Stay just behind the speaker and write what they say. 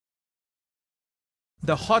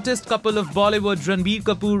The hottest couple of Bollywood, Ranbir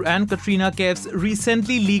Kapoor and Katrina Kaif's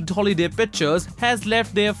recently leaked holiday pictures has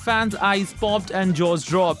left their fans' eyes popped and jaws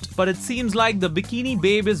dropped. But it seems like the bikini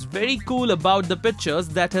babe is very cool about the pictures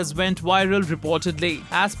that has went viral reportedly.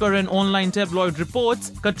 As per an online tabloid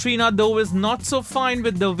reports, Katrina though is not so fine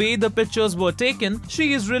with the way the pictures were taken.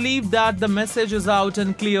 She is relieved that the message is out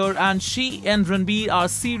and clear and she and Ranbir are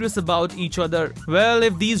serious about each other. Well,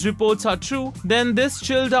 if these reports are true, then this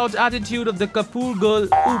chilled out attitude of the Kapoor girl,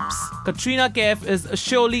 oops, Katrina Kaif is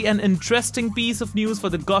surely an interesting piece of news for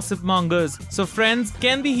the gossip mongers. So friends,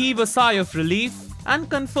 can we heave a sigh of relief and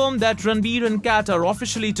confirm that Ranbir and Kat are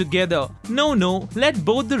officially together? No, let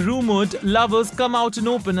both the rumored lovers come out in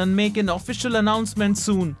open and make an official announcement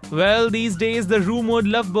soon. Well, these days the rumored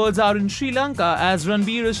lovebirds are in Sri Lanka as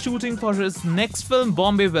Ranbir is shooting for his next film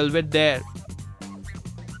Bombay Velvet there.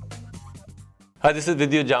 Hi, this is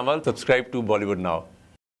Vidya Jamal. Subscribe to Bollywood Now.